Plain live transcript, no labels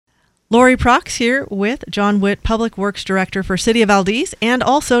Laurie Prax here with John Witte, Public Works Director for City of Valdez, and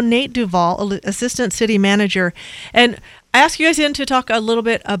also Nate Duvall, Assistant City Manager. And I asked you guys in to talk a little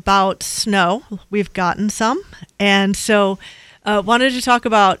bit about snow. We've gotten some. And so wanted to talk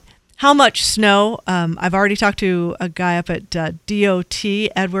about how much snow. I've already talked to a guy up at DOT,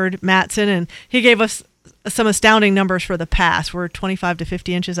 Edward Matson, and he gave us some astounding numbers for the past. We're 25 to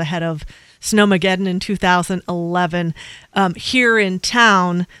 50 inches ahead of Snowmageddon in 2011. Here in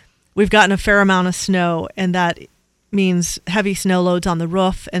town, we've gotten a fair amount of snow, and that means heavy snow loads on the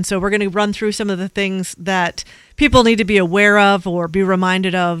roof. And so we're going to run through some of the things that people need to be aware of or be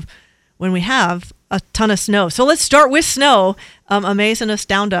reminded of when we have a ton of snow. So let's start with snow. Amaze and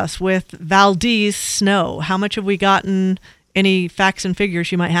astound us with Valdez snow. How much have we gotten? Any facts and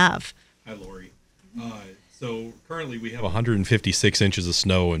figures you might have? Hi, Laurie. So currently we have 156 inches of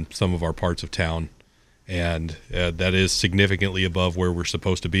snow in some of our parts of town. And that is significantly above where we're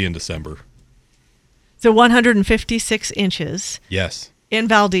supposed to be in December. So 156 inches. Yes. In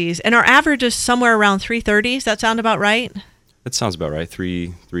Valdez. And our average is somewhere around 330. Does that sound about right? That sounds about right.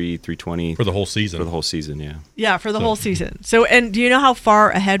 320. For the whole season. For the whole season, yeah. Yeah, for the whole season. So, and do you know how far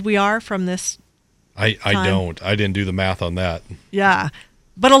ahead we are from this I don't. I didn't do the math on that. Yeah.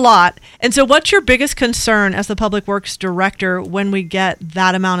 But a lot. And so what's your biggest concern as the Public Works Director when we get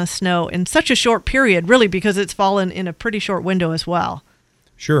that amount of snow in such a short period, really, because it's fallen in a pretty short window as well?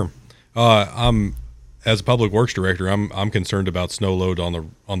 Sure. As a Public Works Director, I'm concerned about snow load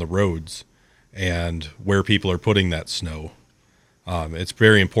on the roads and where people are putting that snow. It's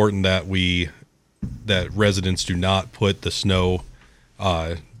very important that residents do not put the snow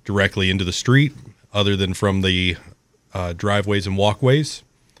directly into the street other than from the driveways and walkways.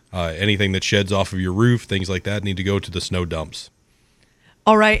 Anything that sheds off of your roof, things like that, need to go to the snow dumps.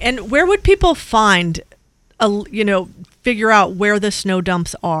 All right. And where would people figure out where the snow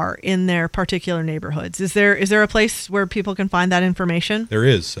dumps are in their particular neighborhoods? Is there a place where people can find that information? There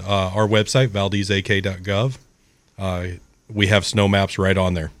is. Our website, valdezak.gov. We have snow maps right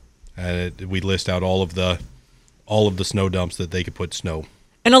on there. And we list out all of the snow dumps that they could put snow.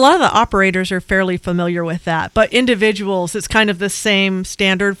 And a lot of the operators are fairly familiar with that. But individuals, it's kind of the same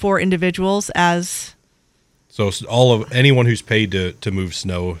standard for individuals as... So anyone who's paid to move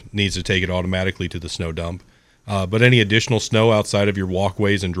snow needs to take it automatically to the snow dump. But any additional snow outside of your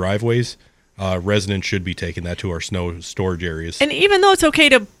walkways and driveways, residents should be taking that to our snow storage areas. And even though it's okay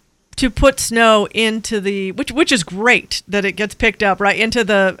to put snow into the... Which is great that it gets picked up, right, into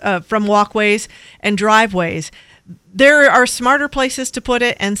the from walkways and driveways... There are smarter places to put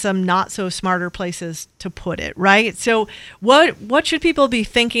it and some not so smarter places to put it, right? So what should people be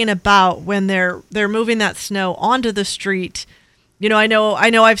thinking about when they're moving that snow onto the street? You know, I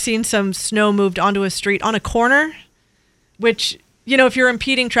know I've seen some snow moved onto a street on a corner, which, if you're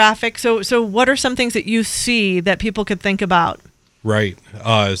impeding traffic. So what are some things that you see that people could think about? Right.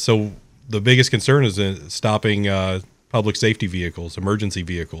 So the biggest concern is stopping public safety vehicles, emergency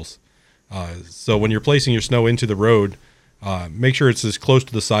vehicles. So when you're placing your snow into the road, make sure it's as close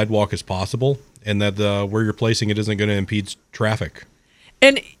to the sidewalk as possible, and that where you're placing it isn't going to impede traffic.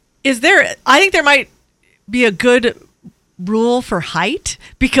 And I think there might be a good rule for height,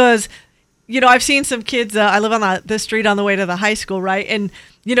 because, I've seen some kids, I live on this street on the way to the high school, right? And,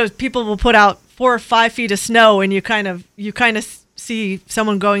 people will put out 4 or 5 feet of snow, and you kind of see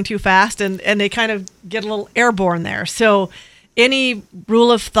someone going too fast, and they kind of get a little airborne there. So any rule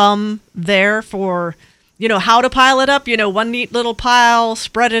of thumb there for, how to pile it up? One neat little pile,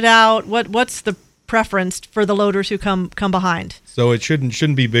 spread it out. What's the preference for the loaders who come behind? So it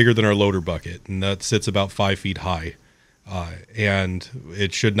shouldn't be bigger than our loader bucket, and that sits about 5 feet high. And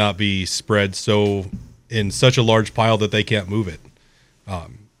it should not be spread in such a large pile that they can't move it.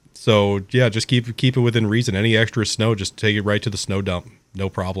 So yeah, just keep it within reason. Any extra snow, just take it right to the snow dump. No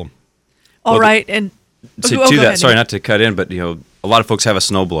problem. All right, and to that, ahead. Sorry, not to cut in, but a lot of folks have a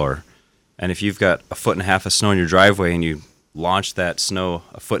snowblower, and if you've got 1.5 feet of snow in your driveway and you launch that snow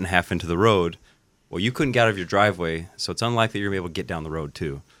 1.5 feet into the road, well, you couldn't get out of your driveway, so it's unlikely you're going to be able to get down the road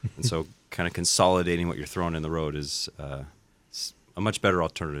too. And so, kind of consolidating what you're throwing in the road is a much better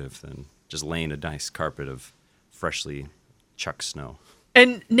alternative than just laying a nice carpet of freshly chucked snow.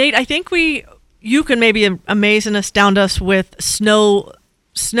 And Nate, I think you can maybe amaze and astound us with snow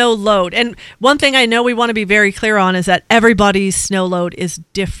load. And one thing I know we want to be very clear on is that everybody's snow load is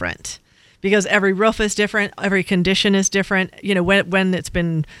different, because every roof is different, every condition is different, when it's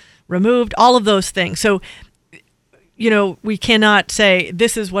been removed, all of those things. So, we cannot say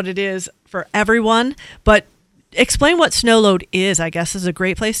this is what it is for everyone, but explain what snow load is, I guess, is a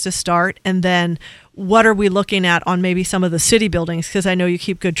great place to start. And then what are we looking at on maybe some of the city buildings? Because I know you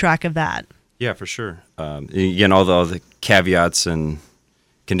keep good track of that. Yeah, for sure. Again, all the caveats and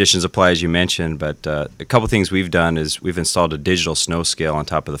conditions apply, as you mentioned, but a couple things we've done is we've installed a digital snow scale on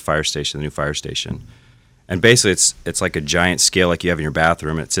top of the fire station, the new fire station. And basically, it's like a giant scale like you have in your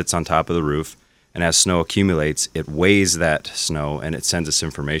bathroom. It sits on top of the roof, and as snow accumulates, it weighs that snow, and it sends us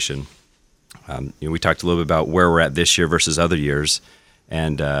information. We talked a little bit about where we're at this year versus other years,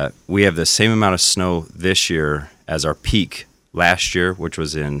 and we have the same amount of snow this year as our peak last year, which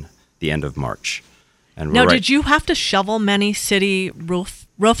was in the end of March. And now, did you have to shovel many city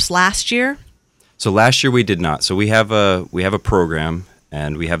roofs last year? So last year we did not. So we have a program,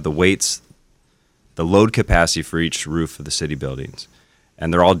 and we have the weights, the load capacity for each roof of the city buildings,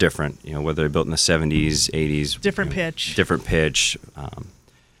 and they're all different. Whether they're built in the 70s, 80s, different pitch.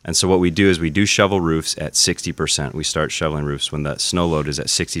 And so what we do is we do shovel roofs at 60%. We start shoveling roofs when the snow load is at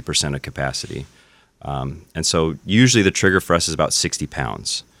 60% of capacity. And so usually the trigger for us is about 60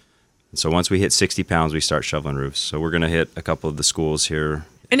 pounds. And so once we hit 60 pounds, we start shoveling roofs. So we're going to hit a couple of the schools here.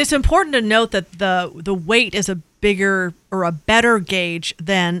 And it's important to note that the weight is a bigger or a better gauge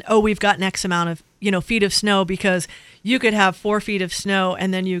than, we've got X amount of feet of snow, because you could have 4 feet of snow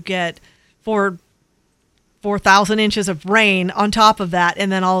and then you get 4,000 inches of rain on top of that,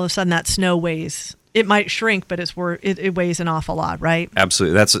 and then all of a sudden that snow weighs. It might shrink, but it weighs an awful lot, right?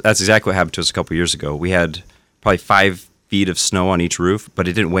 Absolutely. That's exactly what happened to us a couple of years ago. We had probably 5 feet of snow on each roof, but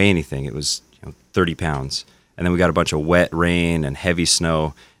it didn't weigh anything. It was 30 pounds. And then we got a bunch of wet rain and heavy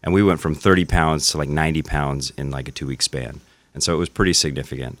snow, and we went from 30 pounds to like 90 pounds in like a 2-week span. And so it was pretty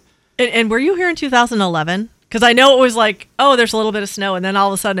significant. And were you here in 2011? Because I know it was like, there's a little bit of snow, and then all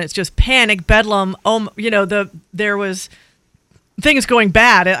of a sudden it's just panic, bedlam. There was things going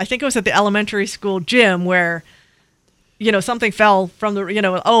bad. I think it was at the elementary school gym where, something fell from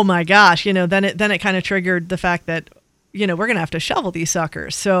the, oh my gosh, then it kind of triggered the fact that, we're going to have to shovel these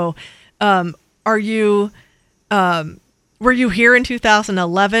suckers. So, were you here in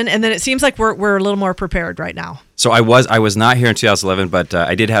 2011? And then it seems like we're a little more prepared right now. So I was not here in 2011, but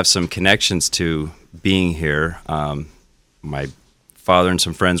I did have some connections to being here. My father and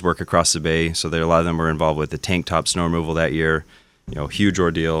some friends work across the bay, so a lot of them were involved with the tank top snow removal that year. Huge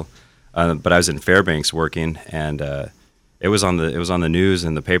ordeal. But I was in Fairbanks working, and it was on the news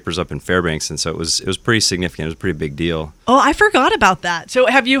and the papers up in Fairbanks, and so it was pretty significant. It was a pretty big deal. Oh, I forgot about that. So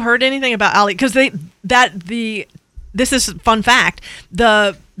have you heard anything about Alley? Because this is a fun fact.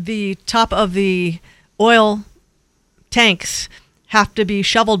 The top of the oil tanks have to be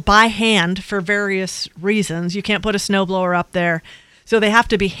shoveled by hand for various reasons. You can't put a snowblower up there. So they have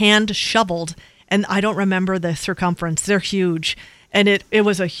to be hand shoveled. And I don't remember the circumference. They're huge. And it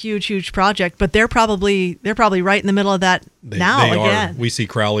was a huge, huge project, but they're probably right in the middle of that now again. We see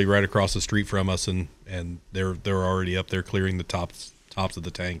Crowley right across the street from us, and they're already up there clearing the tops of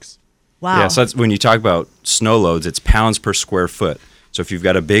the tanks. Wow. Yeah, so that's when you talk about snow loads, it's pounds per square foot. So if you've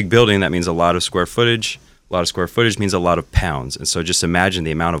got a big building, that means a lot of square footage. A lot of square footage means a lot of pounds. And so just imagine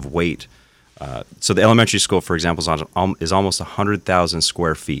the amount of weight. So the elementary school, for example, is almost 100,000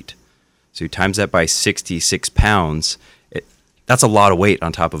 square feet. So you times that by 66 pounds, that's a lot of weight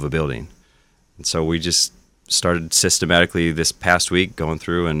on top of a building. And so we just started systematically this past week going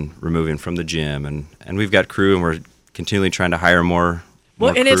through and removing from the gym. And we've got crew, and we're continually trying to hire more.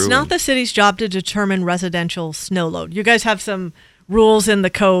 Well, and it's not the city's job to determine residential snow load. You guys have some rules in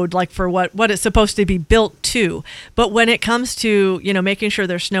the code, like for what it's supposed to be built to. But when it comes to, making sure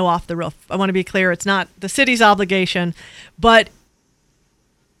there's snow off the roof, I want to be clear, it's not the city's obligation, but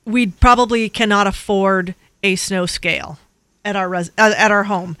we probably cannot afford a snow scale at our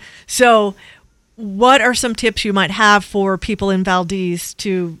home. So what are some tips you might have for people in Valdez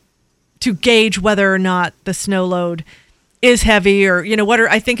to gauge whether or not the snow load is heavy, or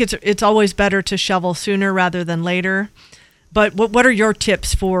I think it's always better to shovel sooner rather than later. But what are your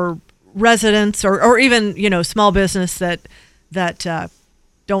tips for residents or even small business that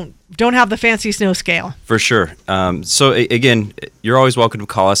don't have the fancy snow scale? For sure. So again, you're always welcome to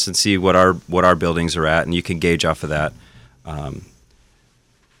call us and see what our buildings are at, and you can gauge off of that.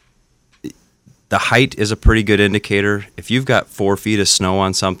 The height is a pretty good indicator. If you've got 4 feet of snow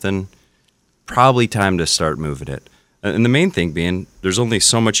on something, probably time to start moving it. And the main thing being, there's only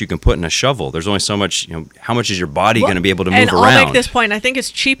so much you can put in a shovel. There's only so much, how much is your body going to be able to move around? And I'll make this point. I think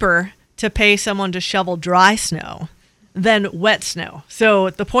it's cheaper to pay someone to shovel dry snow than wet snow. So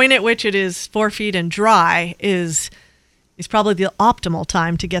the point at which it is 4 feet and dry is probably the optimal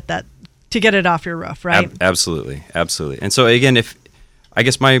time to get it off your roof, right? Absolutely. And so again, I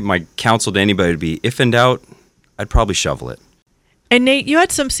guess my counsel to anybody would be, if in doubt, I'd probably shovel it. And Nate, you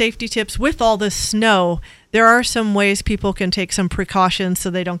had some safety tips with all this snow. There are some ways people can take some precautions so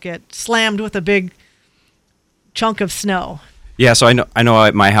they don't get slammed with a big chunk of snow. Yeah, so I know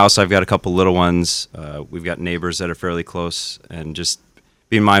at my house I've got a couple little ones. We've got neighbors that are fairly close, and just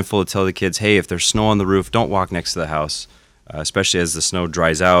being mindful to tell the kids, hey, if there's snow on the roof, don't walk next to the house, especially as the snow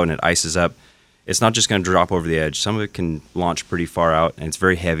dries out and it ices up. It's not just going to drop over the edge. Some of it can launch pretty far out, and it's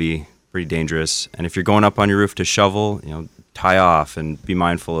very heavy, pretty dangerous. And if you're going up on your roof to shovel, tie off and be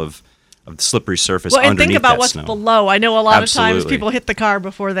mindful of the slippery surface underneath that snow. And think about what's below. I know a lot of times people hit the car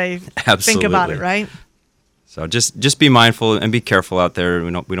before they think about it, right? So just be mindful and be careful out there.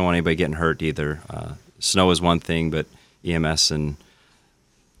 We don't want anybody getting hurt either. Snow is one thing, but EMS and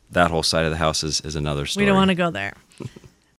that whole side of the house is another story. We don't want to go there.